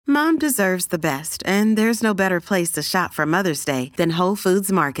Mom deserves the best, and there's no better place to shop for Mother's Day than Whole Foods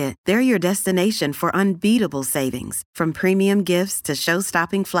Market. They're your destination for unbeatable savings, from premium gifts to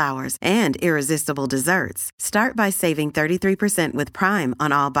show-stopping flowers and irresistible desserts. Start by saving 33% with Prime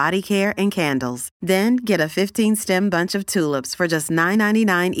on all body care and candles. Then get a 15-stem bunch of tulips for just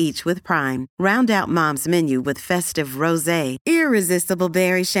 $9.99 each with Prime. Round out Mom's menu with festive rosé, irresistible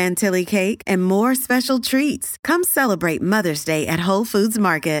berry chantilly cake, and more special treats. Come celebrate Mother's Day at Whole Foods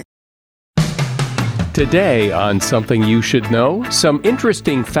Market. Today on Something You Should Know, some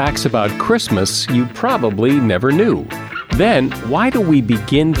interesting facts about Christmas you probably never knew. Then, why do we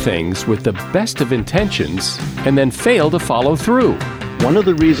begin things with the best of intentions and then fail to follow through? One of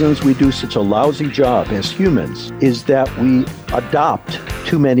the reasons we do such a lousy job as humans is that we adopt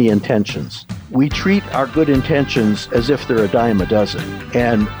too many intentions. We treat our good intentions as if they're a dime a dozen.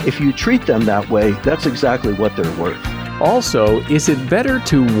 And if you treat them that way, that's exactly what they're worth. Also, is it better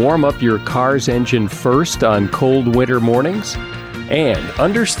to warm up your car's engine first on cold winter mornings? And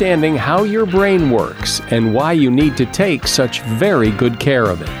understanding how your brain works and why you need to take such very good care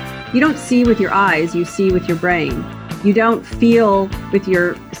of it. You don't see with your eyes, you see with your brain. You don't feel with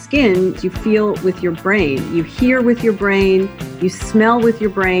your skin, you feel with your brain. You hear with your brain, you smell with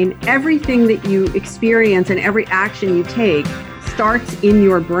your brain. Everything that you experience and every action you take starts in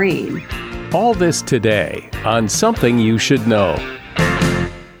your brain. All this today on Something You Should Know.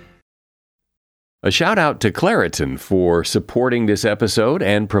 A shout out to Claritin for supporting this episode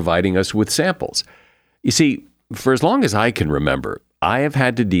and providing us with samples. You see, for as long as I can remember, I have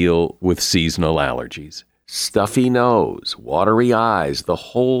had to deal with seasonal allergies. Stuffy nose, watery eyes, the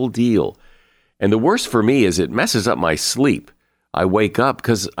whole deal. And the worst for me is it messes up my sleep. I wake up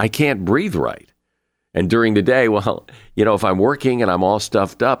because I can't breathe right. And during the day, well, if I'm working and I'm all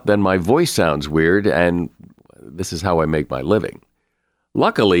stuffed up, then my voice sounds weird, and this is how I make my living.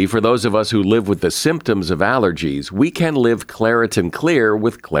 Luckily, for those of us who live with the symptoms of allergies, we can live Claritin Clear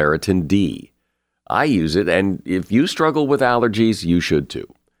with Claritin D. I use it, and if you struggle with allergies, you should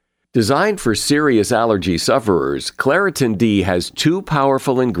too. Designed for serious allergy sufferers, Claritin D has 2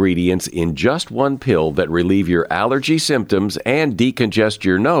 powerful ingredients in just one pill that relieve your allergy symptoms and decongest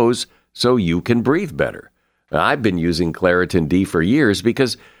your nose so you can breathe better. Now, I've been using Claritin D for years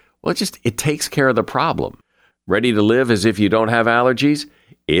because, it takes care of the problem. Ready to live as if you don't have allergies?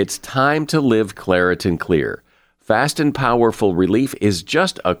 It's time to live Claritin Clear. Fast and powerful relief is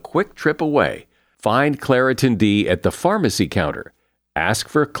just a quick trip away. Find Claritin D at the pharmacy counter. Ask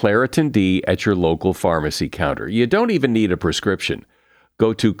for Claritin D at your local pharmacy counter. You don't even need a prescription.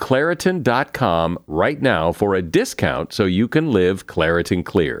 Go to Claritin.com right now for a discount so you can live Claritin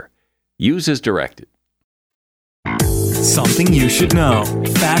Clear. Use as directed. Something you should know.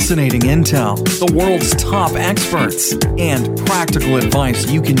 Fascinating intel, the world's top experts, and practical advice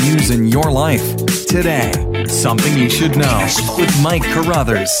you can use in your life. Today, Something You Should Know with Mike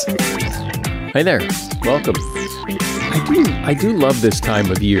Carruthers. Hey there. Welcome. I do love this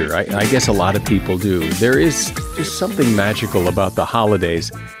time of year. I guess a lot of people do. There is just something magical about the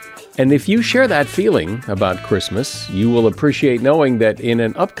holidays. And if you share that feeling about Christmas, you will appreciate knowing that in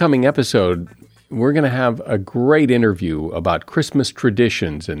an upcoming episode, we're going to have a great interview about Christmas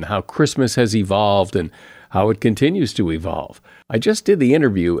traditions and how Christmas has evolved and how it continues to evolve. I just did the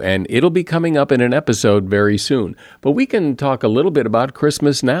interview, and it'll be coming up in an episode very soon. But we can talk a little bit about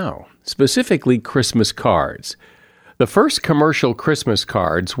Christmas now, specifically Christmas cards. The first commercial Christmas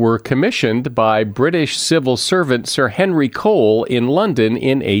cards were commissioned by British civil servant Sir Henry Cole in London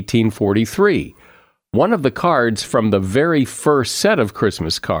in 1843. One of the cards from the very first set of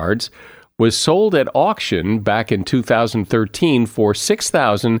Christmas cards was sold at auction back in 2013 for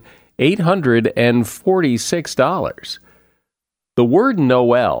 $6,846. The word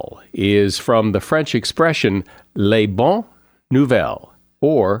Noël is from the French expression les bonnes nouvelles,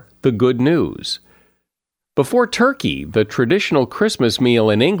 or the good news. Before turkey, the traditional Christmas meal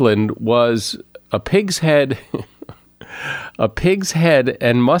in England was a pig's head,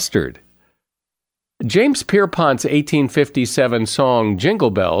 and mustard. James Pierpont's 1857 song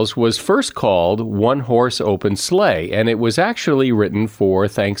Jingle Bells was first called One Horse Open Sleigh, and it was actually written for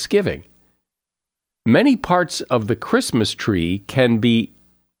Thanksgiving. Many parts of the Christmas tree can be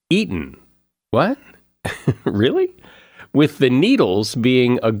eaten. What? Really? With the needles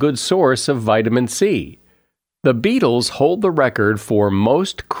being a good source of vitamin C. The Beatles hold the record for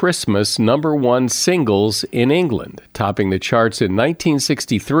most Christmas #1 singles in England, topping the charts in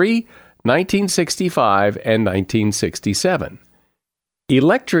 1963, 1965, and 1967.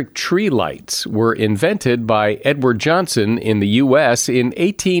 Electric tree lights were invented by Edward Johnson in the U.S. in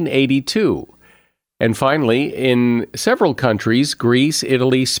 1882. And finally, in several countries, Greece,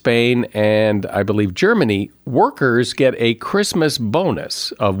 Italy, Spain, and I believe Germany, workers get a Christmas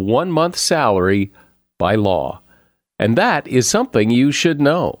bonus of 1 month's salary by law. And that is something you should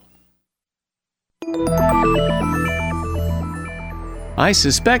know. I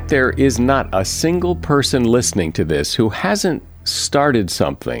suspect there is not a single person listening to this who hasn't started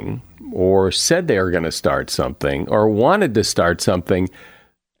something or said they were going to start something or wanted to start something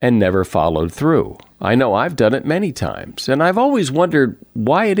and never followed through. I know I've done it many times, and I've always wondered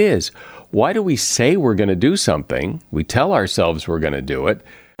why it is. Why do we say we're going to do something? We tell ourselves we're going to do it,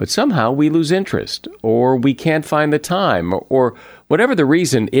 but somehow we lose interest, or we can't find the time, or whatever the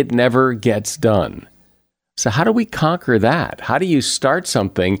reason, it never gets done. So how do we conquer that? How do you start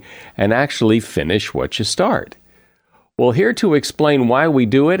something and actually finish what you start? Well, here to explain why we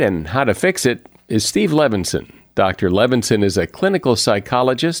do it and how to fix it is Steve Levinson. Dr. Levinson is a clinical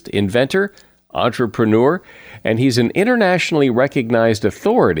psychologist, inventor, entrepreneur, and he's an internationally recognized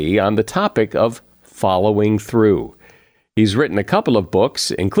authority on the topic of following through. He's written a couple of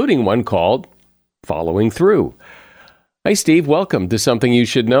books, including one called Following Through. Hi, Steve. Welcome to Something You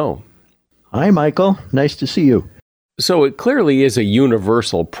Should Know. Hi, Michael. Nice to see you. So it clearly is a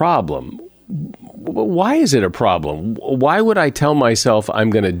universal problem. Why is it a problem? Why would I tell myself I'm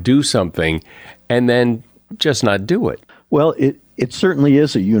going to do something and then just not do it? Well, it certainly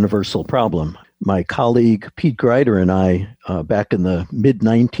is a universal problem. My colleague Pete Greider and I, back in the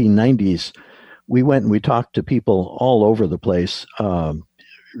mid-1990s, we went and we talked to people all over the place,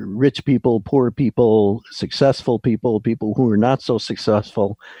 rich people, poor people, successful people, people who were not so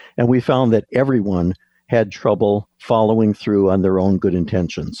successful, and we found that everyone had trouble following through on their own good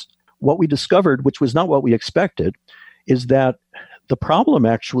intentions. What we discovered, which was not what we expected, is that the problem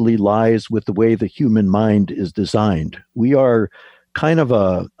actually lies with the way the human mind is designed. We are kind of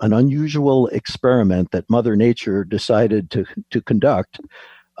an unusual experiment that Mother Nature decided to conduct,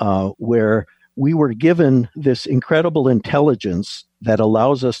 where we were given this incredible intelligence that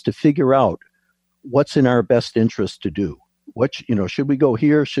allows us to figure out what's in our best interest to do. Should we go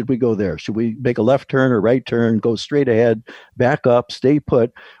here? Should we go there? Should we make a left turn or right turn, go straight ahead, back up, stay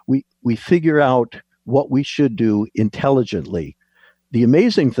put? We figure out what we should do intelligently. The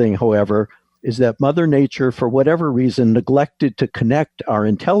amazing thing, however, is that Mother Nature, for whatever reason, neglected to connect our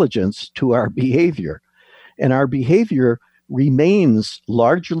intelligence to our behavior. And our behavior remains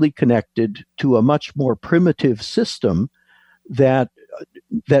largely connected to a much more primitive system that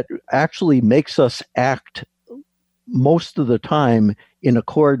actually makes us act most of the time in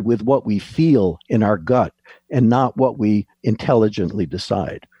accord with what we feel in our gut and not what we intelligently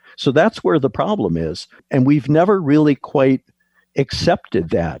decide. So that's where the problem is. And we've never really quite accepted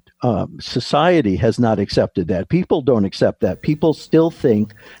that. Society has not accepted that. People don't accept that. People still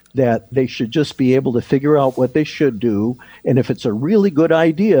think that they should just be able to figure out what they should do. And if it's a really good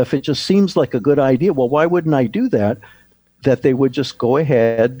idea, if it just seems like a good idea, well, why wouldn't I do that? That they would just go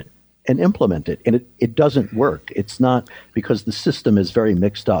ahead and implement it. And it doesn't work. It's not, because the system is very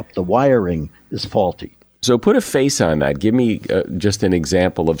mixed up. The wiring is faulty. So put a face on that. Give me just an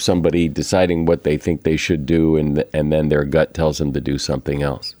example of somebody deciding what they think they should do, and then their gut tells them to do something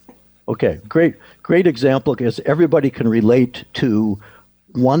else. Okay, great example, because everybody can relate to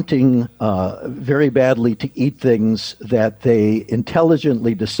wanting very badly to eat things that they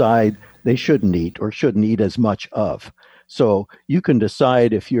intelligently decide they shouldn't eat or shouldn't eat as much of. So you can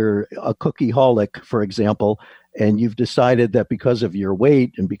decide, if you're a cookie-holic, for example, and you've decided that because of your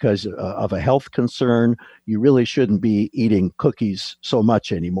weight and because of a health concern, you really shouldn't be eating cookies so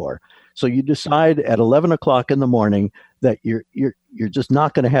much anymore. So you decide at 11 o'clock in the morning that you're just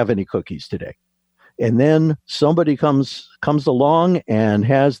not going to have any cookies today. And then somebody comes along and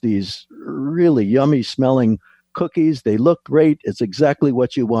has these really yummy smelling cookies. They look great. It's exactly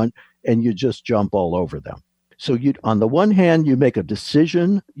what you want. And you just jump all over them. So on the one hand, you make a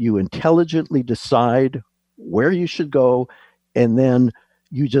decision, you intelligently decide where you should go, and then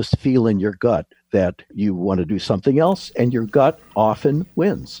you just feel in your gut that you want to do something else, and your gut often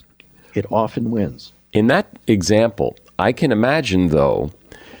wins. It often wins. In that example, I can imagine, though,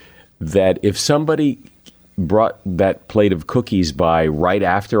 that if somebody brought that plate of cookies by right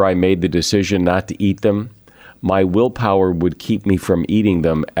after I made the decision not to eat them, my willpower would keep me from eating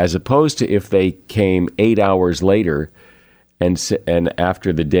them, as opposed to if they came 8 hours later and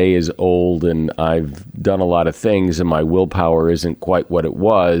after the day is old and I've done a lot of things and my willpower isn't quite what it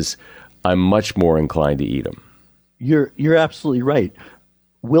was, I'm much more inclined to eat them. You're absolutely right.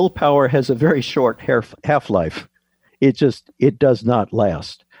 Willpower has a very short half-life. It does not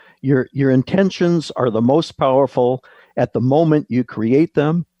last. Your intentions are the most powerful at the moment you create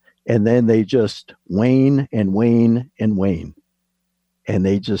them. and then they just wane and wane and wane. And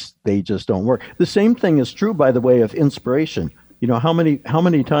they just don't work. The same thing is true, by the way, of inspiration. How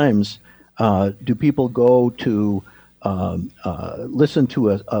many times do people go to listen to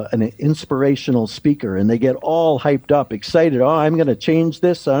an inspirational speaker, and they get all hyped up, excited? Oh, I'm going to change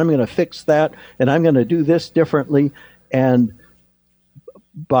this, and I'm going to fix that, and I'm going to do this differently. And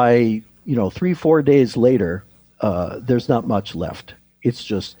by 3-4 days later, there's not much left.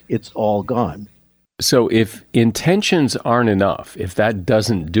 It's all gone. So if intentions aren't enough, if that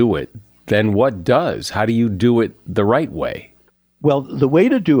doesn't do it, then what does? How do you do it the right way? Well, the way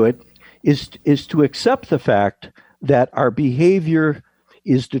to do it is to accept the fact that our behavior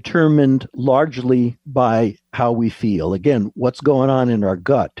is determined largely by how we feel. Again, what's going on in our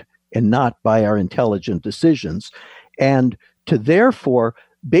gut, and not by our intelligent decisions. And to therefore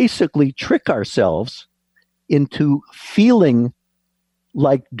basically trick ourselves into feeling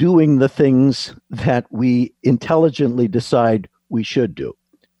like doing the things that we intelligently decide we should do.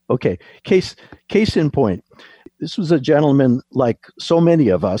 Okay, case in point. This was a gentleman, like so many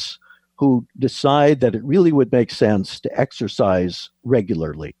of us, who decide that it really would make sense to exercise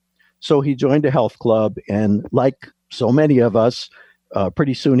regularly. So he joined a health club, and like so many of us,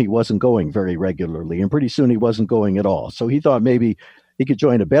 pretty soon he wasn't going very regularly, and pretty soon he wasn't going at all. So he thought maybe he could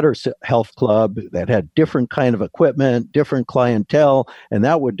join a better health club that had different kind of equipment, different clientele, and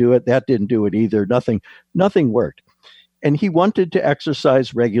that would do it. That didn't do it either. Nothing worked. And he wanted to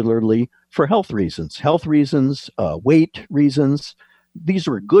exercise regularly for health reasons, weight reasons. These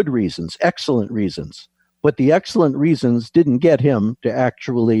were good reasons, excellent reasons. But the excellent reasons didn't get him to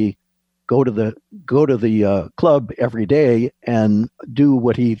actually go to the club every day and do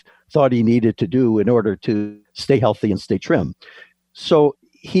what he thought he needed to do in order to stay healthy and stay trim. So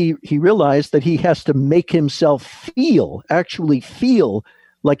he realized that he has to make himself actually feel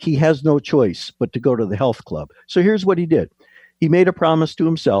like he has no choice but to go to the health club. So here's what he did. He made a promise to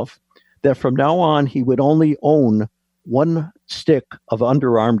himself that from now on he would only own one stick of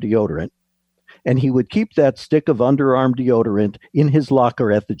underarm deodorant, and he would keep that stick of underarm deodorant in his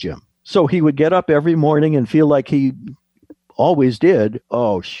locker at the gym. So he would get up every morning and feel like he always did.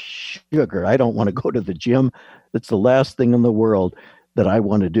 Oh, sugar, I don't want to go to the gym. That's the last thing in the world that I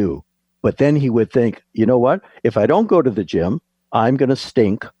want to do. But then he would think, you know what? If I don't go to the gym, I'm going to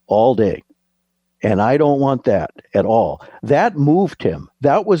stink all day. And I don't want that at all. That moved him.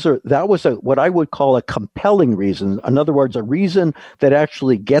 That was what I would call a compelling reason. In other words, a reason that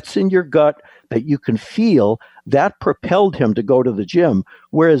actually gets in your gut, that you can feel. That propelled him to go to the gym.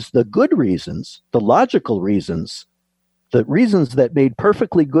 Whereas the good reasons, the logical reasons, the reasons that made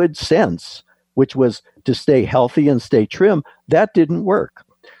perfectly good sense, which was to stay healthy and stay trim, that didn't work.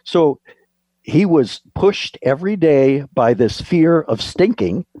 So he was pushed every day by this fear of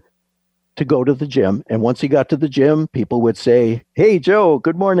stinking to go to the gym. And once he got to the gym, people would say, "Hey, Joe,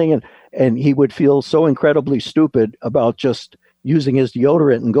 good morning." And he would feel so incredibly stupid about just using his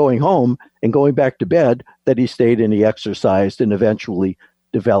deodorant and going home and going back to bed that he stayed and he exercised and eventually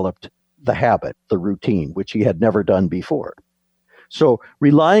developed the habit, the routine, which he had never done before. So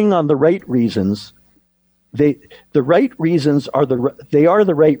relying on the right reasons, the right reasons are the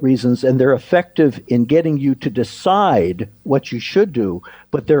right reasons, and they're effective in getting you to decide what you should do,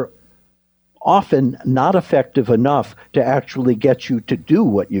 but they're often not effective enough to actually get you to do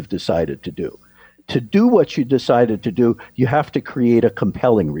what you've decided to do. To do what you decided to do, you have to create a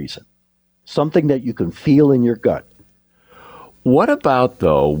compelling reason, something that you can feel in your gut. What about,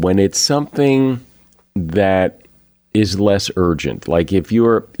 though, when it's something that is less urgent? Like if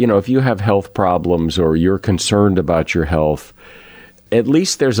if you have health problems or you're concerned about your health, at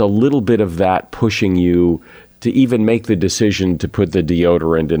least there's a little bit of that pushing you to even make the decision to put the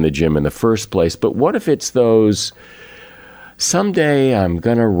deodorant in the gym in the first place. But what if it's those, someday I'm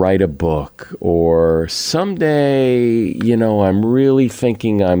going to write a book, or someday, I'm really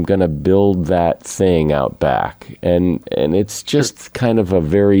thinking I'm going to build that thing out back. And it's just kind of a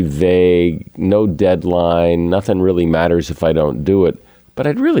very vague, no deadline, nothing really matters if I don't do it, but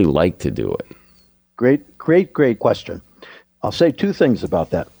I'd really like to do it. Great question. I'll say two things about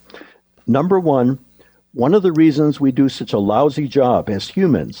that. Number one of the reasons we do such a lousy job as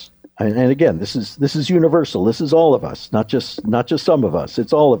humans, and again, this is universal. This is all of us, not just some of us.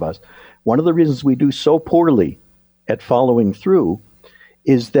 It's all of us. One of the reasons we do so poorly at following through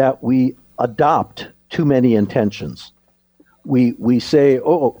is that we adopt too many intentions. We say,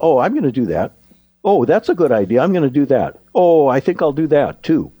 oh, I'm going to do that. Oh, that's a good idea. I'm going to do that. Oh, I think I'll do that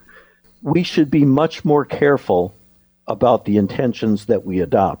too. We should be much more careful about the intentions that we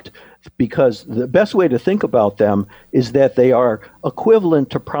adopt, because the best way to think about them is that they are equivalent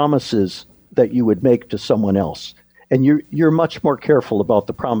to promises that you would make to someone else. And you're much more careful about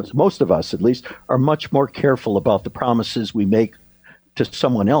the promise. Most of us, at least, are much more careful about the promises we make to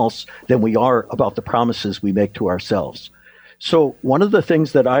someone else than we are about the promises we make to ourselves. So one of the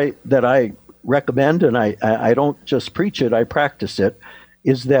things that I recommend, and I don't just preach it, I practice it,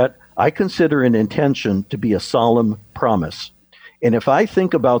 is that I consider an intention to be a solemn promise. And if I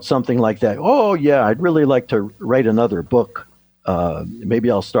think about something like that, oh yeah, I'd really like to write another book.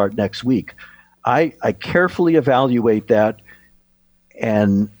 Maybe I'll start next week. I carefully evaluate that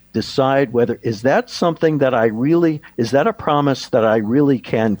and decide whether, is that something that is that a promise that I really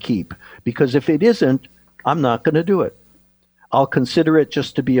can keep? Because if it isn't, I'm not going to do it. I'll consider it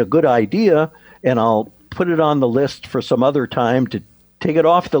just to be a good idea, and I'll put it on the list for some other time to take it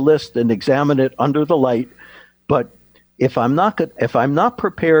off the list and examine it under the light. But if I'm not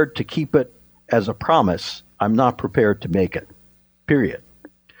prepared to keep it as a promise, I'm not prepared to make it, period.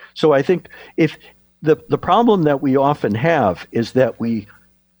 So I think if the problem that we often have is that we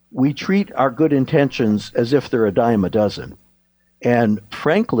treat our good intentions as if they're a dime a dozen. And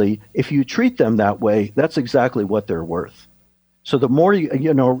frankly, if you treat them that way, that's exactly what they're worth. So the more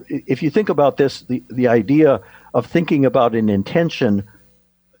if you think about this, the idea of thinking about an intention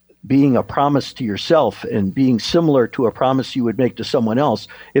being a promise to yourself and being similar to a promise you would make to someone else,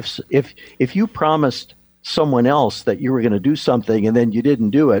 if you promised someone else that you were going to do something and then you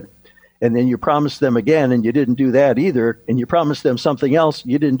didn't do it, and then you promised them again and you didn't do that either, and you promised them something else,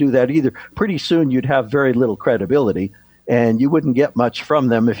 you didn't do that either, pretty soon you'd have very little credibility and you wouldn't get much from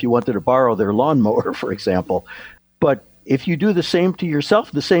them if you wanted to borrow their lawnmower, for example. But if you do the same to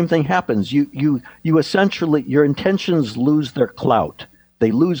yourself, the same thing happens. You essentially, your intentions lose their clout.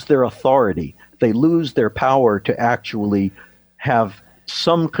 They lose their authority. They lose their power to actually have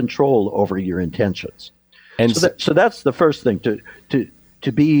some control over your intentions. And so that's the first thing,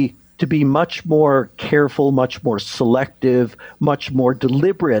 to be much more careful, much more selective, much more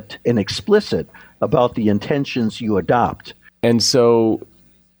deliberate and explicit about the intentions you adopt. And so,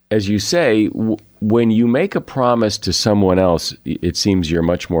 as you say, when you make a promise to someone else, it seems you're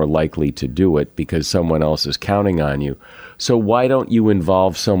much more likely to do it because someone else is counting on you. So why don't you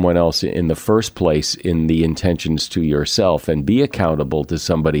involve someone else in the first place in the intentions to yourself and be accountable to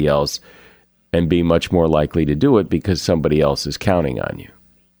somebody else and be much more likely to do it because somebody else is counting on you?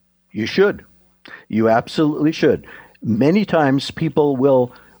 You should. You absolutely should. Many times people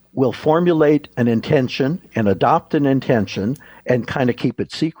will formulate an intention and adopt an intention and kind of keep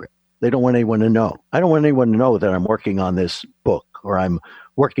it secret. They don't want anyone to know. I don't want anyone to know that I'm working on this book, or I'm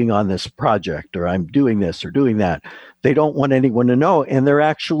working on this project, or I'm doing this or doing that. They don't want anyone to know, and they're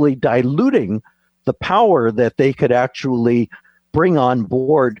actually diluting the power that they could actually bring on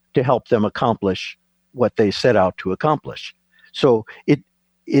board to help them accomplish what they set out to accomplish. So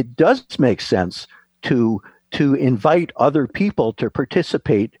it does make sense to invite other people to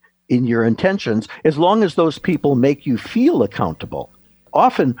participate in your intentions, as long as those people make you feel accountable.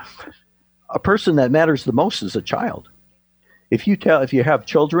 Often, a person that matters the most is a child. If you have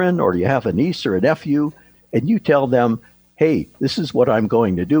children, or you have a niece or a nephew, and you tell them, hey, this is what I'm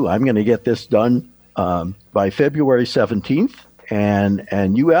going to do. I'm going to get this done by February 17th,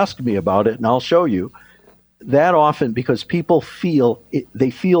 and you ask me about it, and I'll show you. That often, because people feel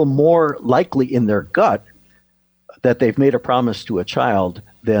more likely in their gut that they've made a promise to a child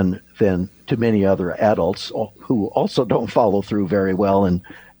than to many other adults who also don't follow through very well and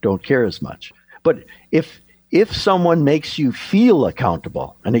don't care as much. But if someone makes you feel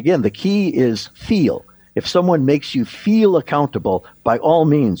accountable, and again, the key is feel. If someone makes you feel accountable, by all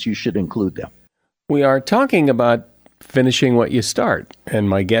means, you should include them. We are talking about finishing what you start. And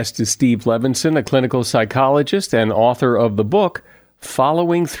my guest is Steve Levinson, a clinical psychologist and author of the book,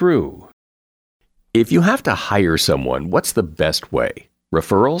 Following Through. If you have to hire someone, what's the best way?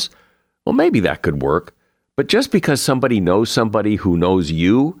 Referrals? Well, maybe that could work. But just because somebody knows somebody who knows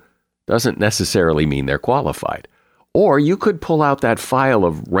you doesn't necessarily mean they're qualified. Or you could pull out that file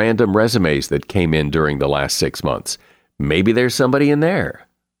of random resumes that came in during the last 6 months. Maybe there's somebody in there.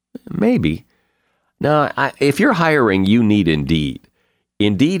 Maybe. Now, if you're hiring, you need Indeed.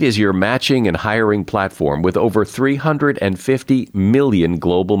 Indeed is your matching and hiring platform with over 350 million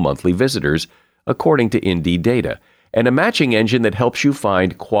global monthly visitors, according to Indeed data, and a matching engine that helps you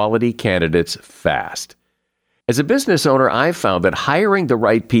find quality candidates fast. As a business owner, I've found that hiring the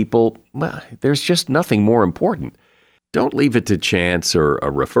right people, well, there's just nothing more important. Don't leave it to chance or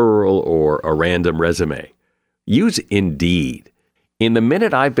a referral or a random resume. Use Indeed. In the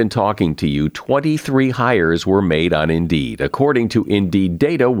minute I've been talking to you, 23 hires were made on Indeed, according to Indeed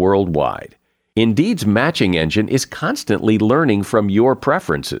data worldwide. Indeed's matching engine is constantly learning from your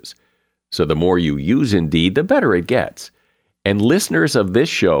preferences. So the more you use Indeed, the better it gets. And listeners of this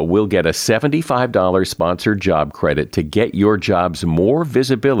show will get a $75 sponsored job credit to get your jobs more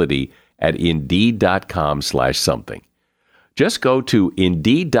visibility at Indeed.com/something. Just go to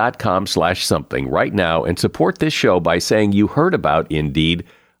Indeed.com/something right now and support this show by saying you heard about Indeed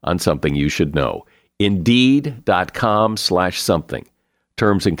on Something You Should Know. Indeed.com/something.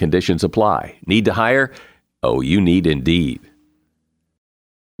 Terms and conditions apply. Need to hire? Oh, you need Indeed.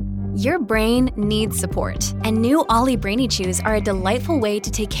 Your brain needs support, and new Ollie Brainy Chews are a delightful way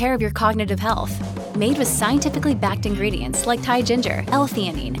to take care of your cognitive health. Made with scientifically backed ingredients like Thai ginger,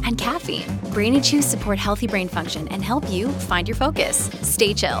 L-theanine, and caffeine, Brainy Chews support healthy brain function and help you find your focus,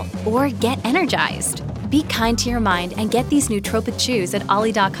 stay chill, or get energized. Be kind to your mind and get these nootropic chews at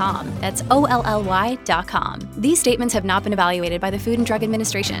ollie.com. That's OLLY.com. These statements have not been evaluated by the Food and Drug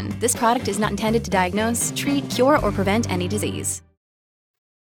Administration. This product is not intended to diagnose, treat, cure, or prevent any disease.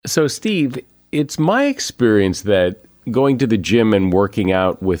 So, Steve, it's my experience that going to the gym and working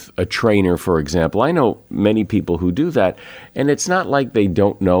out with a trainer, for example, I know many people who do that, and it's not like they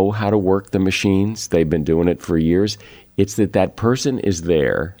don't know how to work the machines. They've been doing it for years. It's that that person is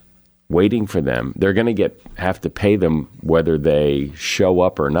there waiting for them. They're going to have to pay them whether they show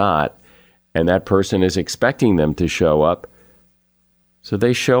up or not, and that person is expecting them to show up, so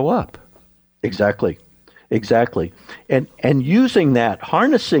they show up. Exactly. And using that,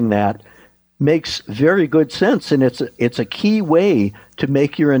 harnessing that, makes very good sense, and it's a key way to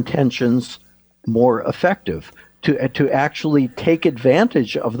make your intentions more effective, to actually take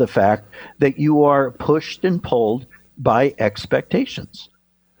advantage of the fact that you are pushed and pulled by expectations.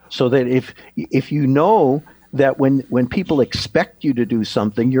 So that if you know that when people expect you to do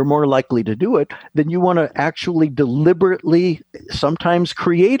something, you're more likely to do it, then you want to actually deliberately, sometimes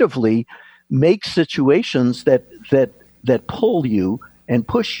creatively, make situations that pull you and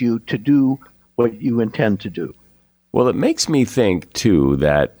push you to do what you intend to do. Well, it makes me think, too,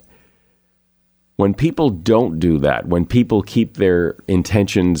 that when people don't do that, when people keep their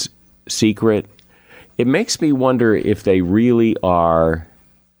intentions secret, it makes me wonder if they really are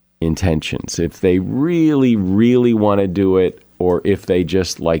intentions, if they really, really want to do it, or if they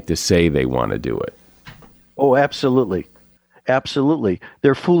just like to say they want to do it. Oh, absolutely. Absolutely.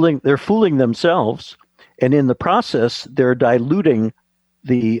 They're fooling themselves, and in the process, they're diluting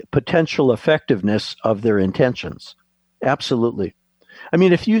the potential effectiveness of their intentions. Absolutely. I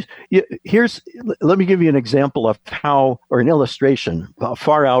mean, let me give you an example of how, or an illustration, a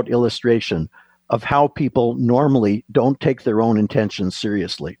far out illustration of how people normally don't take their own intentions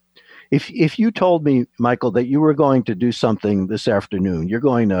seriously. If you told me, Michael, that you were going to do something this afternoon, you're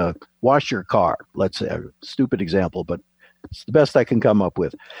going to wash your car, let's say, a stupid example, but it's the best I can come up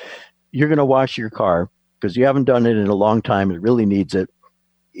with. You're going to wash your car because you haven't done it in a long time. It really needs it.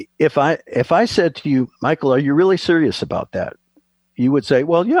 If I said to you, Michael, are you really serious about that? You would say,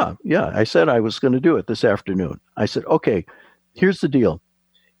 well, yeah, I said I was going to do it this afternoon. I said, okay, here's the deal.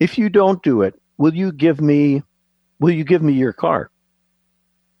 If you don't do it, will you give me your car?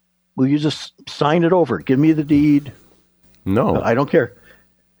 Will you just sign it over? Give me the deed? No. I don't care.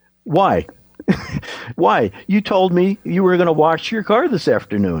 Why? Why? You told me you were going to wash your car this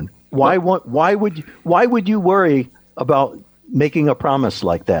afternoon. Why would you worry about making a promise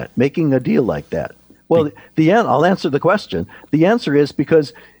like that, making a deal like that? Well, I'll answer the question. The answer is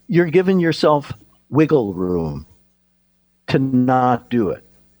because you're giving yourself wiggle room to not do it.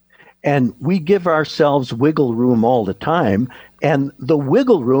 And we give ourselves wiggle room all the time, and the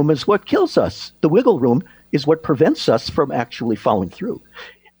wiggle room is what kills us. The wiggle room is what prevents us from actually following through.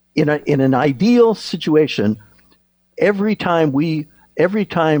 In an ideal situation, every time we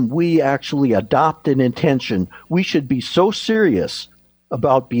actually adopt an intention, we should be so serious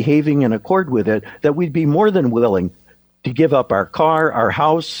about behaving in accord with it that we'd be more than willing to give up our car, our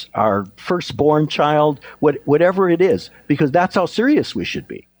house, our firstborn child, whatever it is, because that's how serious we should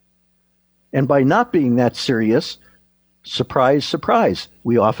be. And by not being that serious, surprise, surprise,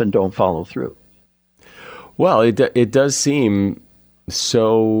 we often don't follow through. Well, it does seem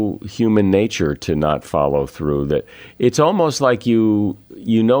so human nature to not follow through, that it's almost like you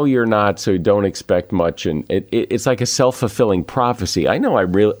know you're not, so don't expect much, and it's like a self-fulfilling prophecy. I know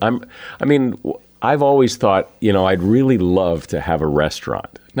I've always thought, I'd really love to have a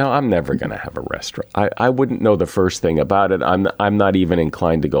restaurant. Now, I'm never going to have a restaurant. I wouldn't know the first thing about it. I'm not even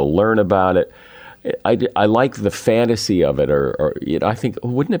inclined to go learn about it. I like the fantasy of it, or I think,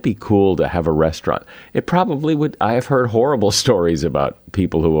 wouldn't it be cool to have a restaurant? It probably would. I have heard horrible stories about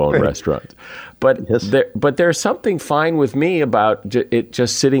people who own restaurants, but there's something fine with me about it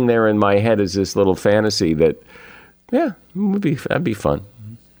just sitting there in my head as this little fantasy that, that'd be fun.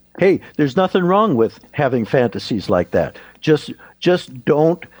 Hey, there's nothing wrong with having fantasies like that. Just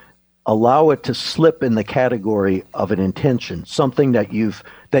don't allow it to slip in the category of an intention, something that you've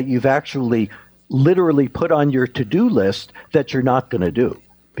actually literally put on your to-do list that you're not going to do,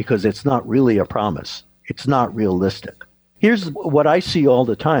 because it's not really a promise. It's not realistic. Here's what I see all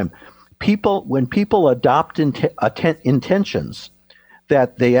the time. When people adopt intentions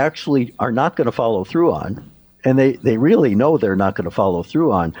that they actually are not going to follow through on, and they really know they're not going to follow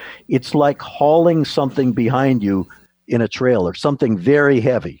through on, it's like hauling something behind you in a trailer, something very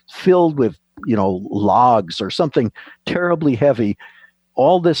heavy, filled with, logs or something terribly heavy,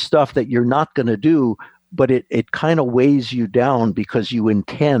 all this stuff that you're not going to do, but it kind of weighs you down because you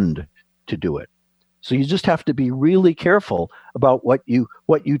intend to do it. So you just have to be really careful about what you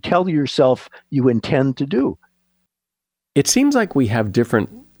tell yourself you intend to do. It seems like we have different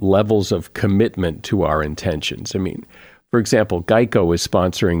levels of commitment to our intentions. I mean, for example, Geico is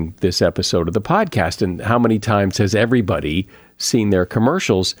sponsoring this episode of the podcast, and how many times has everybody seen their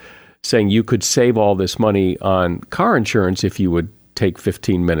commercials saying you could save all this money on car insurance if you would take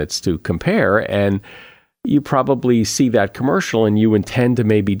 15 minutes to compare? And you probably see that commercial and you intend to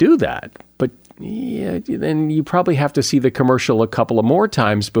maybe do that. But then you probably have to see the commercial a couple of more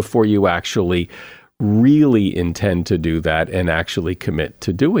times before you actually really intend to do that and actually commit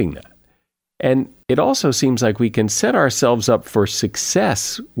to doing that. And it also seems like we can set ourselves up for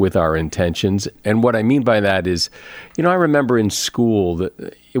success with our intentions. And what I mean by that is, I remember in school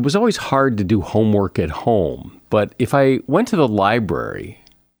that it was always hard to do homework at home. But if I went to the library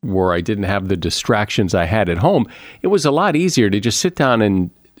where I didn't have the distractions I had at home, it was a lot easier to just sit down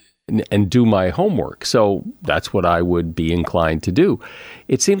and do my homework. So that's what I would be inclined to do.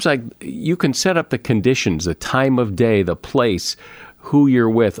 It seems like you can set up the conditions, the time of day, the place, who you're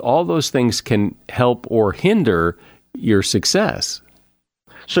with. All those things can help or hinder your success.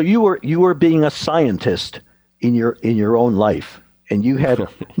 So you were being a scientist in your own life, and you had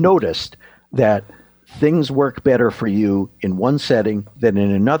noticed that things work better for you in one setting than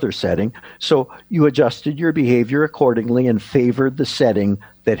in another setting. So you adjusted your behavior accordingly and favored the setting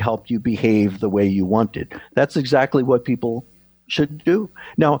that helped you behave the way you wanted. That's exactly what people should do.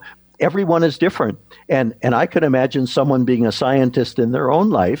 Now, everyone is different. And I could imagine someone being a scientist in their own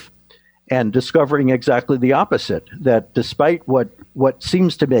life and discovering exactly the opposite, that despite what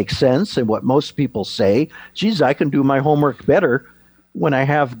seems to make sense and what most people say, geez, I can do my homework better when I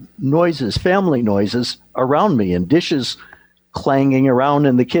have noises, family noises around me, and dishes clanging around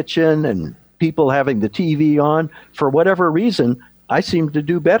in the kitchen and people having the TV on. For whatever reason, I seem to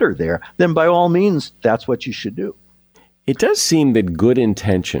do better there. Then by all means, that's what you should do. It does seem that good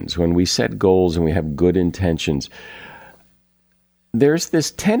intentions, when we set goals and we have good intentions, there's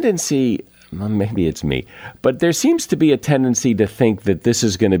this tendency, maybe it's me, but there seems to be a tendency to think that this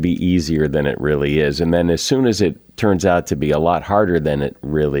is going to be easier than it really is. And then as soon as it turns out to be a lot harder than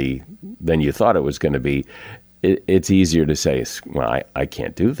you thought it was going to be, it's easier to say, well, I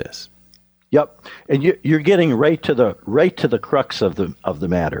can't do this. Yep. And you're getting right to the crux of the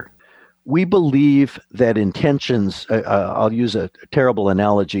matter. We believe that intentions, I'll use a terrible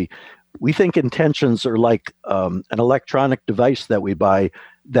analogy. We think intentions are like an electronic device that we buy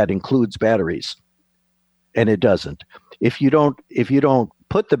that includes batteries, and it doesn't. If you don't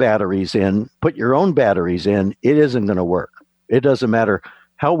put the batteries in, put your own batteries in, it isn't going to work. It doesn't matter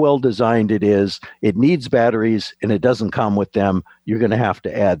how well designed it is. It needs batteries, and it doesn't come with them. You're going to have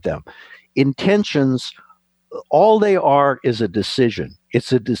to add them. Intentions, all they are is a decision.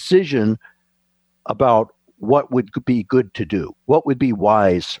 It's a decision about what would be good to do, what would be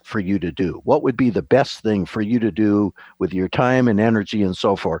wise for you to do, what would be the best thing for you to do with your time and energy and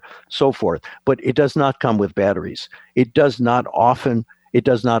so forth. But it does not come with batteries. It does not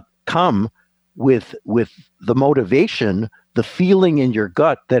come with the motivation, the feeling in your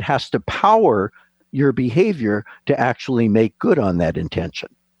gut that has to power your behavior to actually make good on that intention.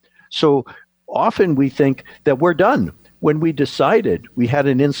 So often we think that we're done. When we decided, we had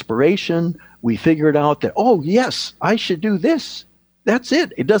an inspiration, we figured out that, oh, yes, I should do this. That's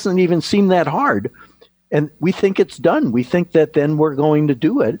it. It doesn't even seem that hard. And we think it's done. We think that then we're going to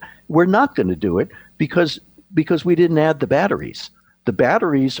do it. We're not going to do it because we didn't add the batteries. The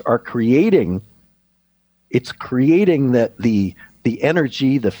batteries are creating the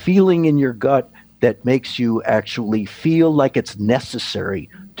energy, the feeling in your gut that makes you actually feel like it's necessary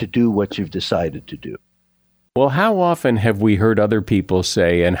to do what you've decided to do. Well, how often have we heard other people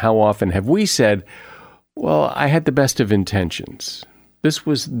say, and how often have we said, well, I had the best of intentions. This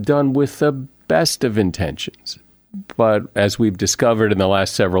was done with the best of intentions. But as we've discovered in the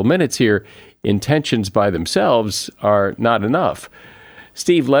last several minutes here, intentions by themselves are not enough.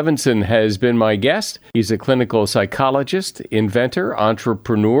 Steve Levinson has been my guest. He's a clinical psychologist, inventor,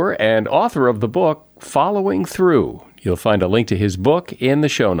 entrepreneur, and author of the book, Following Through. You'll find a link to his book in the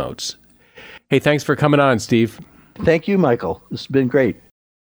show notes. Hey, thanks for coming on, Steve. Thank you, Michael. This has been great.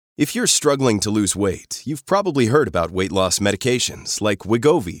 If you're struggling to lose weight, you've probably heard about weight loss medications like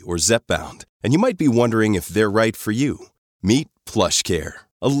Wegovy or Zepbound, and you might be wondering if they're right for you. Meet PlushCare,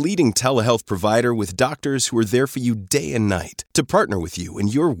 a leading telehealth provider with doctors who are there for you day and night to partner with you in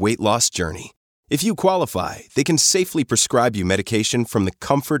your weight loss journey. If you qualify, they can safely prescribe you medication from the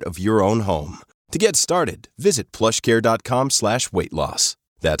comfort of your own home. To get started, visit plushcare.com/weightloss.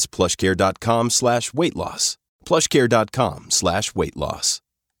 That's plushcare.com/weightloss. plushcare.com/weightloss.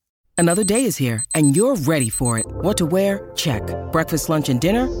 Another day is here, and you're ready for it. What to wear? Check. Breakfast, lunch, and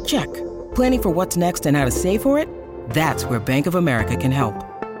dinner? Check. Planning for what's next and how to save for it? That's where Bank of America can help.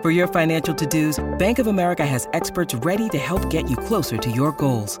 For your financial to-dos, Bank of America has experts ready to help get you closer to your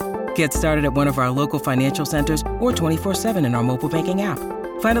goals. Get started at one of our local financial centers or 24/7 in our mobile banking app.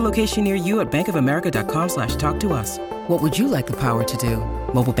 Find a location near you at bankofamerica.com/talktous. What would you like the power to do?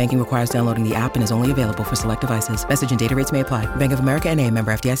 Mobile banking requires downloading the app and is only available for select devices. Message and data rates may apply. Bank of America N.A.,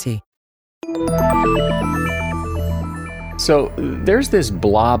 member FDIC. So there's this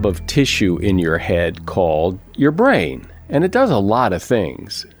blob of tissue in your head called your brain, and it does a lot of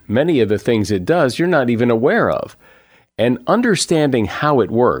things. Many of the things it does you're not even aware of. And understanding how it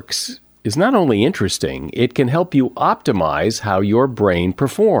works is not only interesting, it can help you optimize how your brain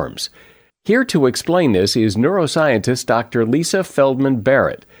performs. Here to explain this is neuroscientist Dr. Lisa Feldman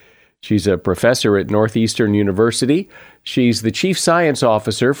Barrett. She's a professor at Northeastern University. She's the chief science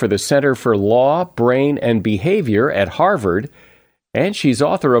officer for the Center for Law, Brain, and Behavior at Harvard, and she's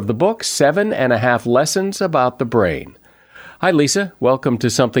author of the book 7.5 Lessons About the Brain. Hi, Lisa. Welcome to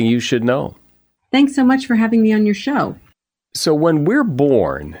Something You Should Know. Thanks so much for having me on your show. So when we're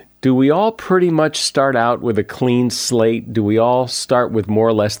born, do we all pretty much start out with a clean slate? Do we all start with more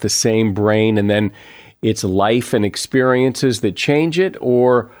or less the same brain, and then it's life and experiences that change it?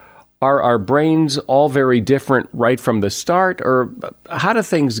 Or are our brains all very different right from the start? Or how do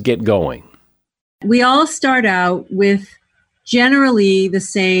things get going? We all start out with generally the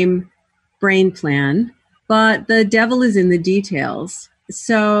same brain plan, but the devil is in the details.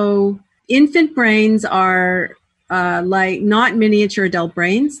 So infant brains are like not miniature adult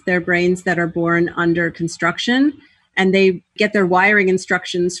brains. They're brains that are born under construction, and they get their wiring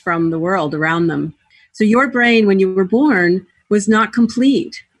instructions from the world around them. So your brain, when you were born, was not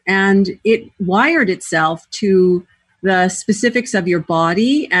complete, and it wired itself to the specifics of your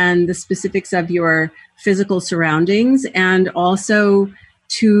body and the specifics of your physical surroundings, and also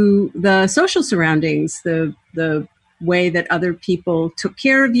to the social surroundings, the way that other people took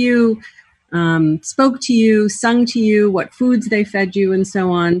care of you, spoke to you, sung to you, what foods they fed you, and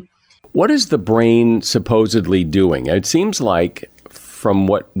so on. What is the brain supposedly doing? It seems like, from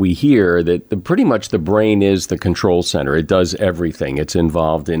what we hear, that pretty much the brain is the control center. It does everything. It's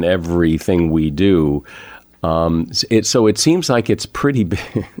involved in everything we do. So it seems like it's pretty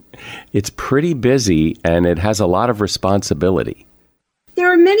busy, and it has a lot of responsibility.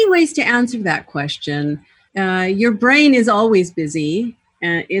 There are many ways to answer that question. Your brain is always busy.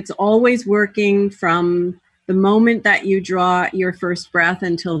 It's always working from the moment that you draw your first breath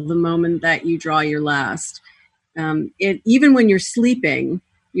until the moment that you draw your last. Even when you're sleeping,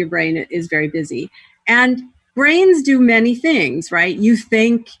 your brain is very busy. And brains do many things, right? You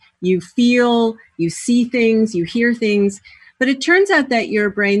think, you feel, you see things, you hear things. But it turns out that your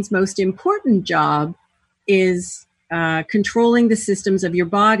brain's most important job is controlling the systems of your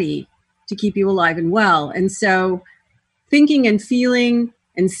body to keep you alive and well. And so thinking and feeling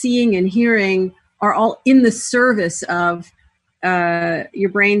and seeing and hearing are all in the service of your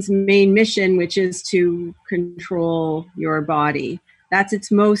brain's main mission, which is to control your body. That's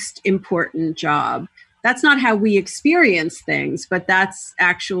its most important job. That's not how we experience things, but that's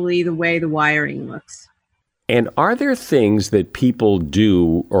actually the way the wiring looks. And are there things that people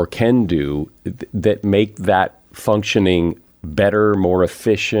do or can do that make that functioning better, more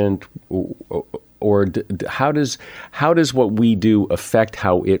efficient, or how does what we do affect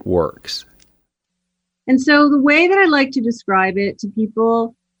how it works? And so the way that I like to describe it to people,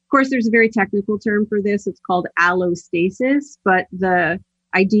 of course, there's a very technical term for this. It's called allostasis, but the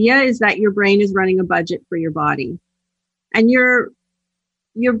idea is that your brain is running a budget for your body. And your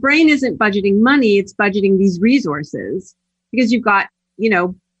your brain isn't budgeting money, it's budgeting these resources because you've got,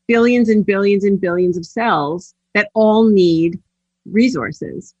 billions and billions and billions of cells that all need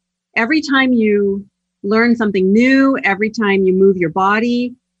resources. Every time you learn something new, every time you move your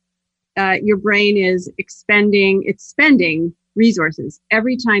body, your brain is spending resources.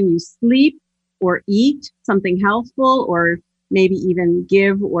 Every time you sleep or eat something healthful, or maybe even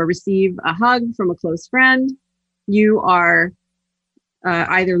give or receive a hug from a close friend, you are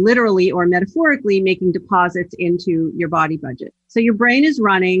either literally or metaphorically making deposits into your body budget. So your brain is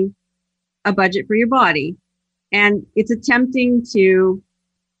running a budget for your body, and it's attempting to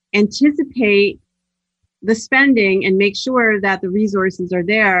anticipate the spending and make sure that the resources are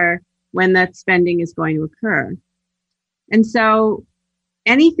there when that spending is going to occur. And so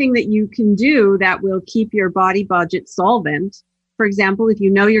anything that you can do that will keep your body budget solvent, for example, if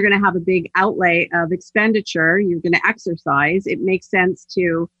you know you're going to have a big outlay of expenditure, you're going to exercise, it makes sense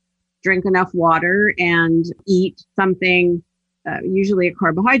to drink enough water and eat something, usually a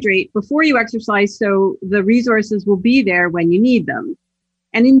carbohydrate, before you exercise, so the resources will be there when you need them.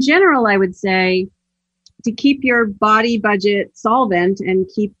 And in general, I would say to keep your body budget solvent and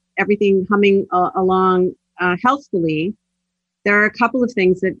keep everything humming along healthfully, there are a couple of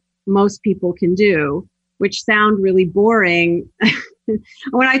things that most people can do, which sound really boring.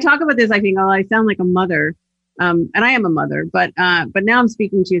 When I talk about this, I think, I sound like a mother. And I am a mother, but now I'm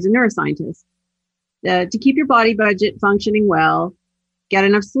speaking to you as a neuroscientist. To keep your body budget functioning well, get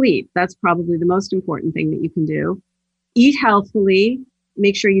enough sleep. That's probably the most important thing that you can do. Eat healthfully.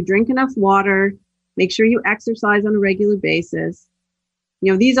 Make sure you drink enough water. Make sure you exercise on a regular basis.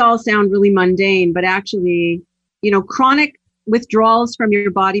 These all sound really mundane, but actually, chronic withdrawals from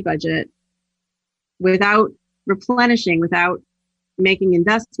your body budget without replenishing, without making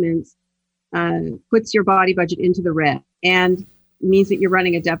investments, puts your body budget into the red and means that you're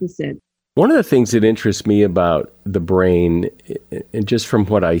running a deficit. One of the things that interests me about the brain, and just from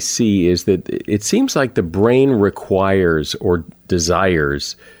what I see, is that it seems like the brain requires or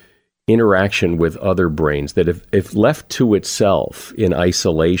desires interaction with other brains, that if left to itself in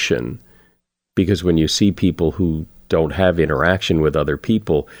isolation, because when you see people who don't have interaction with other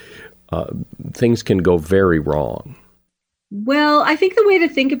people, things can go very wrong. Well, I think the way to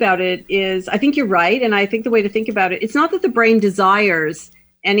think about it is, I think you're right. And I think the way to think about it, it's not that the brain desires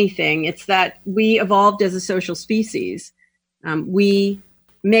anything. It's that we evolved as a social species. We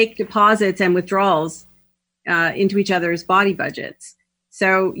make deposits and withdrawals into each other's body budgets.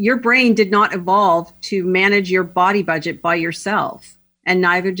 So your brain did not evolve to manage your body budget by yourself, and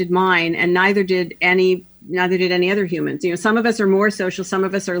neither did mine, and neither did any other humans. Some of us are more social, some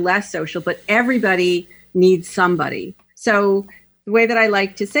of us are less social, but everybody needs somebody. So the way that I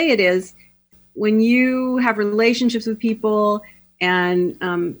like to say it is, when you have relationships with people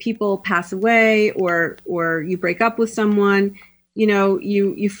and people pass away, or you break up with someone,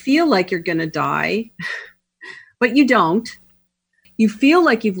 you feel like you're going to die, but you don't. You feel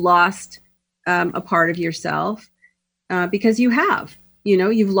like you've lost a part of yourself because you have.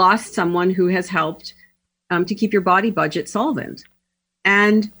 You've lost someone who has helped to keep your body budget solvent.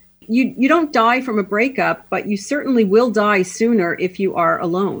 And you don't die from a breakup, but you certainly will die sooner if you are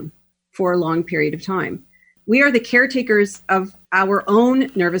alone for a long period of time. We are the caretakers of our own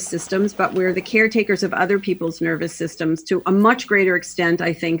nervous systems, but we're the caretakers of other people's nervous systems to a much greater extent,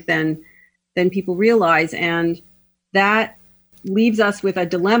 I think, than people realize. And that leaves us with a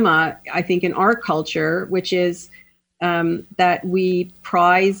dilemma, I think, in our culture, which is that we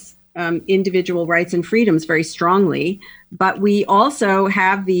prize individual rights and freedoms very strongly, but we also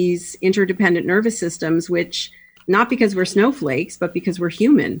have these interdependent nervous systems, which, not because we're snowflakes, but because we're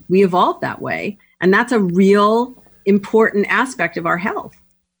human. We evolved that way. And that's a real important aspect of our health.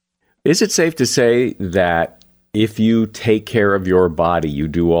 Is it safe to say that if you take care of your body, you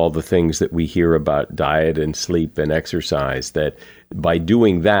do all the things that we hear about, diet and sleep and exercise, that by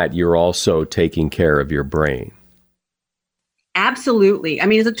doing that, you're also taking care of your brain? Absolutely. I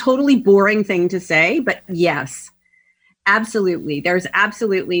mean, it's a totally boring thing to say, but yes, absolutely. There's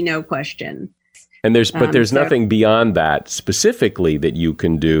absolutely no question. And there's nothing beyond that specifically that you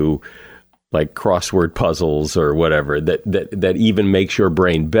can do, like crossword puzzles or whatever, that even makes your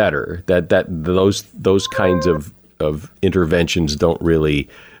brain better. Those kinds of interventions don't really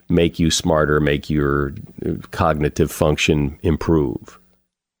make you smarter, make your cognitive function improve.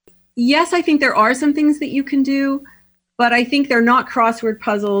 Yes, I think there are some things that you can do, but I think they're not crossword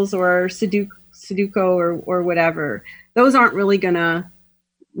puzzles or Sudoku or whatever. Those aren't really going to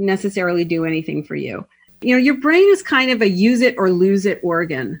necessarily do anything for you. Your brain is kind of a use it or lose it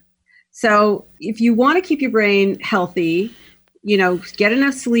organ. So if you want to keep your brain healthy, get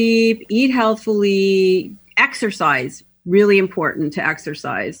enough sleep, eat healthfully, exercise, really important to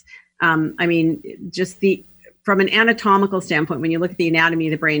exercise. From an anatomical standpoint, when you look at the anatomy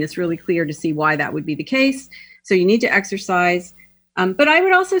of the brain, it's really clear to see why that would be the case. So you need to exercise. But I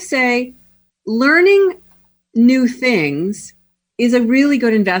would also say learning new things is a really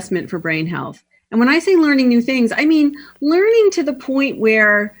good investment for brain health. And when I say learning new things, I mean learning to the point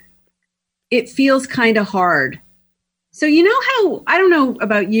where it feels kind of hard. So how, I don't know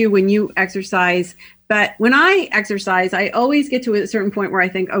about you when you exercise, but when I exercise, I always get to a certain point where I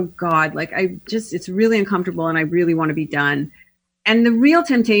think, oh God, it's really uncomfortable and I really want to be done. And the real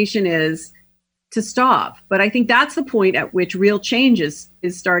temptation is to stop. But I think that's the point at which real change is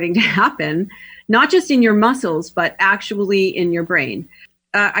starting to happen, not just in your muscles, but actually in your brain.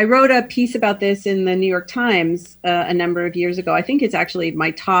 I wrote a piece about this in the New York Times a number of years ago. I think it's actually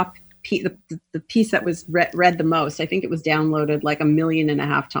my top piece, the piece that was read the most. I think it was downloaded like 1.5 million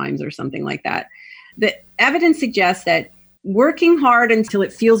times or something like that. The evidence suggests that working hard until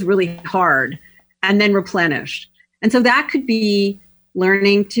it feels really hard and then replenished. And so that could be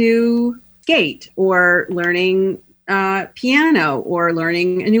learning to skate or learning piano or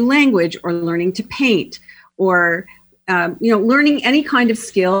learning a new language or learning to paint or learning any kind of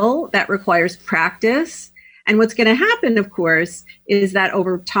skill that requires practice. And what's going to happen, of course, is that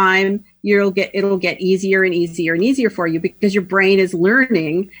over time, it'll get easier and easier and easier for you because your brain is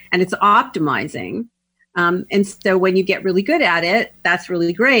learning and it's optimizing. And so when you get really good at it, that's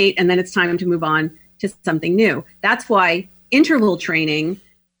really great. And then it's time to move on to something new. That's why interval training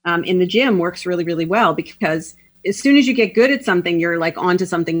in the gym works really, really well, because as soon as you get good at something, you're like onto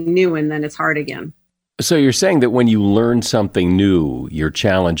something new and then it's hard again. So you're saying that when you learn something new, you're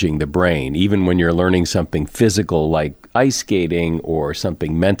challenging the brain, even when you're learning something physical like ice skating or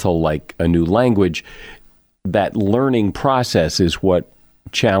something mental like a new language, that learning process is what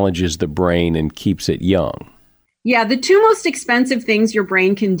challenges the brain and keeps it young. Yeah, the two most expensive things your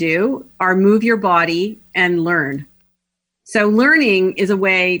brain can do are move your body and learn. So learning is a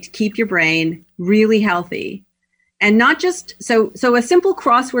way to keep your brain really healthy. And not just, so a simple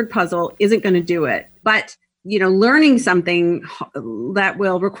crossword puzzle isn't going to do it. But, learning something that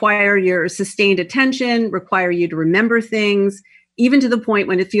will require your sustained attention, require you to remember things, even to the point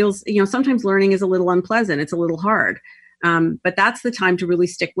when it feels, sometimes learning is a little unpleasant. It's a little hard. But that's the time to really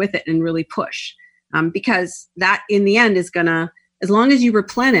stick with it and really push. Because that in the end is gonna, as long as you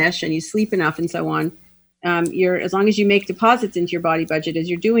replenish and you sleep enough and so on, as long as you make deposits into your body budget as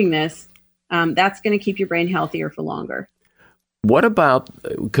you're doing this, that's going to keep your brain healthier for longer. What about,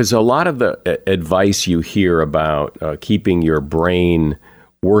 because a lot of the advice you hear about keeping your brain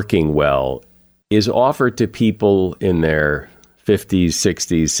working well is offered to people in their 50s,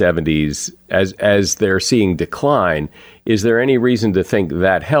 60s, 70s as they're seeing decline. Is there any reason to think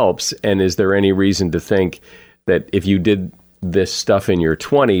that helps? And is there any reason to think that if you did this stuff in your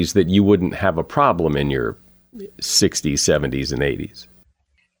 20s, that you wouldn't have a problem in your 60s, 70s, and 80s?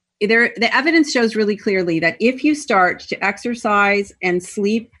 The evidence shows really clearly that if you start to exercise and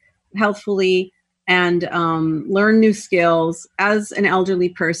sleep healthfully and learn new skills as an elderly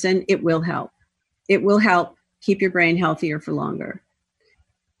person, it will help. It will help keep your brain healthier for longer.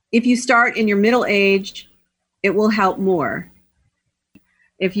 If you start in your middle age, it will help more.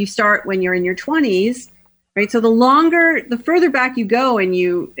 If you start when you're in your 20s, right? So the further back you go and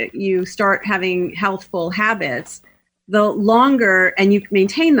you start having healthful habits, the longer, and you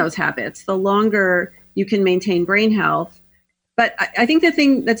maintain those habits, the longer you can maintain brain health. But I think the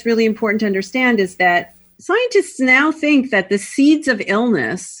thing that's really important to understand is that scientists now think that the seeds of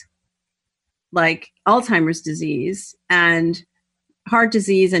illness, like Alzheimer's disease and heart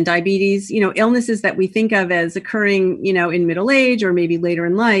disease and diabetes, illnesses that we think of as occurring, in middle age or maybe later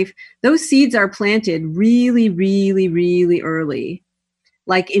in life, those seeds are planted really, really, really early,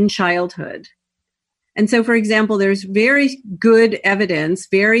 like in childhood. And so, for example, there's very good evidence,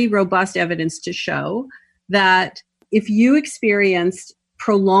 very robust evidence to show that if you experienced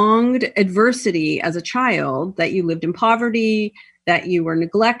prolonged adversity as a child, that you lived in poverty, that you were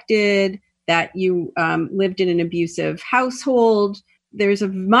neglected, that you lived in an abusive household, there's a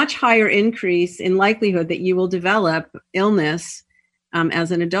much higher increase in likelihood that you will develop illness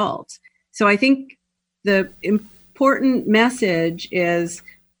as an adult. So I think the important message is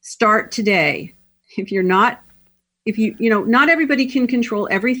start today. Not everybody can control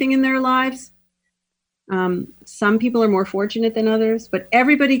everything in their lives. Some people are more fortunate than others, but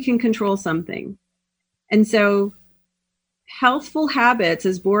everybody can control something. And so healthful habits,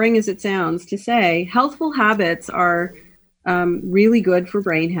 as boring as it sounds to say, healthful habits are really good for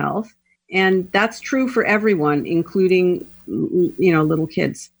brain health. And that's true for everyone, including, little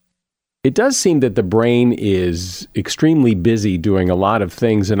kids. It does seem that the brain is extremely busy doing a lot of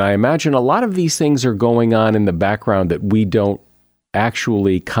things. And I imagine a lot of these things are going on in the background that we don't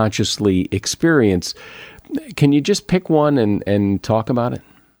actually consciously experience. Can you just pick one and talk about it?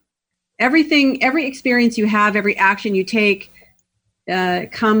 Every experience you have, every action you take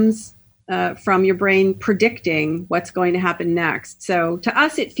comes from your brain predicting what's going to happen next. So to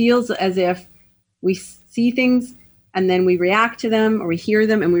us, it feels as if we see things and then we react to them, or we hear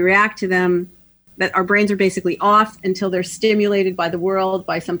them and we react to them, that our brains are basically off until they're stimulated by the world,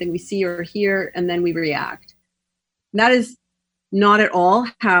 by something we see or hear, and then we react. And that is not at all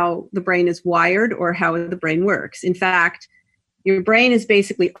how the brain is wired or how the brain works. In fact, your brain is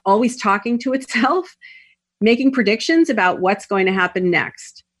basically always talking to itself, making predictions about what's going to happen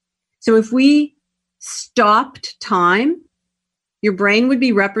next. So if we stopped time, your brain would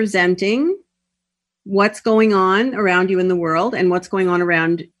be representing what's going on around you in the world and what's going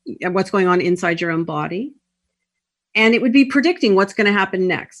on inside your own body. And it would be predicting what's going to happen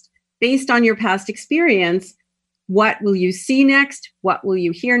next. Based on your past experience, what will you see next? What will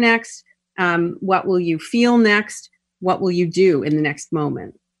you hear next? What will you feel next? What will you do in the next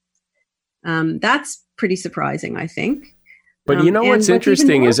moment? That's pretty surprising, I think. But what's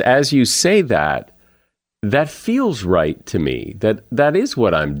interesting is, as you say that feels right to me. That is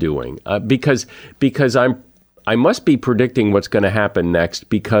what I'm doing, because I must be predicting what's going to happen next,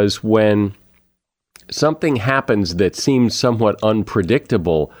 because when something happens that seems somewhat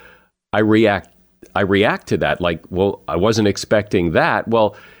unpredictable, I react to that. Like, well, I wasn't expecting that.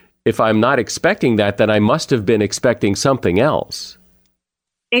 Well, if I'm not expecting that, then I must have been expecting something else.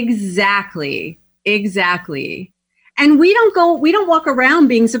 Exactly. And we don't walk around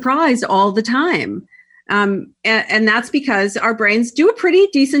being surprised all the time. And that's because our brains do a pretty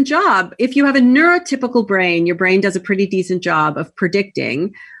decent job. If you have a neurotypical brain, your brain does a pretty decent job of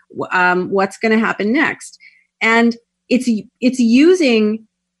predicting what's going to happen next. And it's using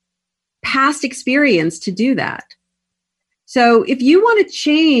past experience to do that. So if you want to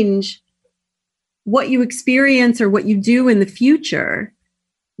change what you experience or what you do in the future,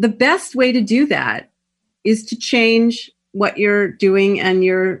 the best way to do that is to change what you're doing and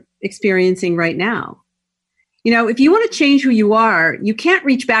you're experiencing right now. If you want to change who you are, you can't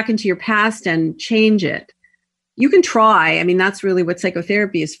reach back into your past and change it. You can try. I mean, that's really what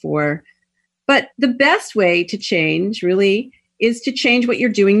psychotherapy is for. But the best way to change really is to change what you're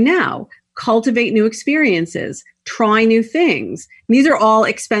doing now. Cultivate new experiences, try new things. These are all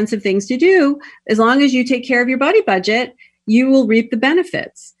expensive things to do. As long as you take care of your body budget, you will reap the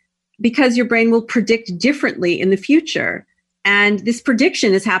benefits, because your brain will predict differently in the future. And this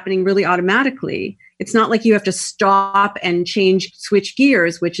prediction is happening really automatically. It's not like you have to stop and switch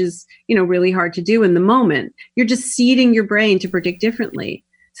gears, which is, really hard to do in the moment. You're just seeding your brain to predict differently.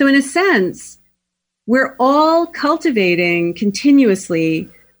 So in a sense, we're all cultivating continuously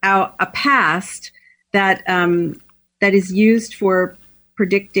a past that is used for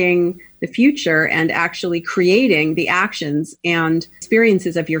predicting the future and actually creating the actions and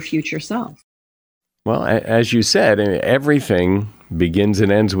experiences of your future self. Well, as you said, everything begins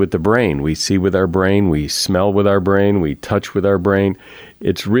and ends with the brain. We see with our brain, we smell with our brain, we touch with our brain.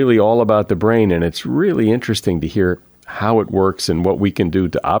 It's really all about the brain, and it's really interesting to hear how it works and what we can do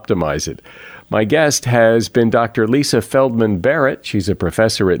to optimize it. My guest has been Dr. Lisa Feldman Barrett. She's a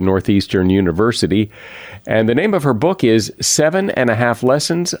professor at Northeastern University, and the name of her book is 7.5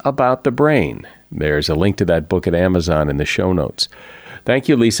 Lessons About the Brain. There's a link to that book at Amazon in the show notes. Thank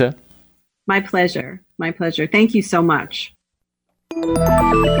you, Lisa. My pleasure. Thank you so much.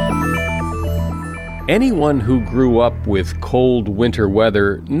 Anyone who grew up with cold winter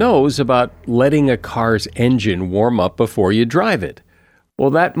weather knows about letting a car's engine warm up before you drive it.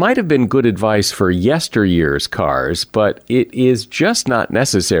 Well, that might have been good advice for yesteryear's cars, but it is just not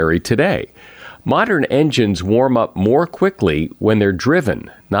necessary today. Modern engines warm up more quickly when they're driven,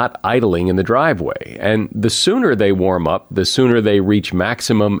 not idling in the driveway. And the sooner they warm up, the sooner they reach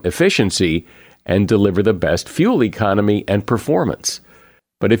maximum efficiency and deliver the best fuel economy and performance.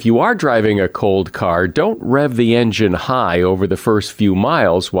 But if you are driving a cold car, don't rev the engine high over the first few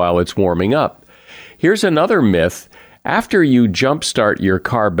miles while it's warming up. Here's another myth. After you jumpstart your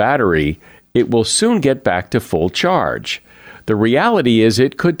car battery, it will soon get back to full charge. The reality is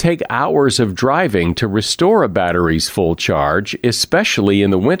it could take hours of driving to restore a battery's full charge, especially in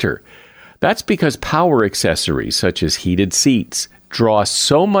the winter. That's because power accessories such as heated seats draw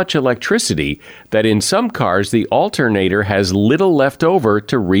so much electricity that in some cars the alternator has little left over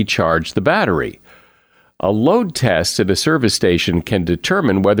to recharge the battery. A load test at a service station can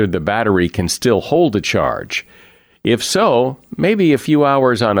determine whether the battery can still hold a charge. If so, maybe a few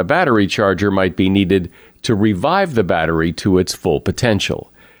hours on a battery charger might be needed to revive the battery to its full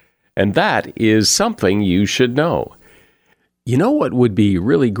potential. And that is something you should know. You know what would be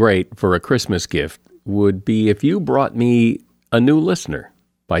really great for a Christmas gift would be if you brought me a new listener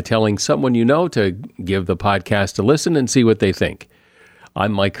by telling someone you know to give the podcast a listen and see what they think.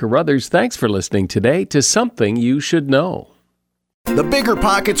 I'm Mike Carruthers. Thanks for listening today to Something You Should Know. The Bigger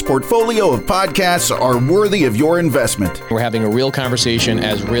Pockets portfolio of podcasts are worthy of your investment. We're having a real conversation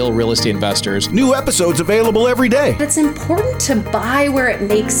as real estate investors. New episodes available every day. It's important to buy where it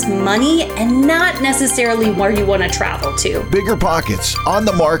makes money and not necessarily where you want to travel to. Bigger Pockets, On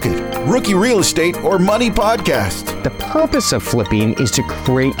the Market, Rookie Real Estate, or Money Podcast. The purpose of flipping is to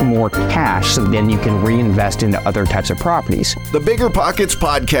create more cash so then you can reinvest into other types of properties. The Bigger Pockets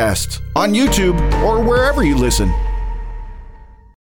Podcast on YouTube or wherever you listen.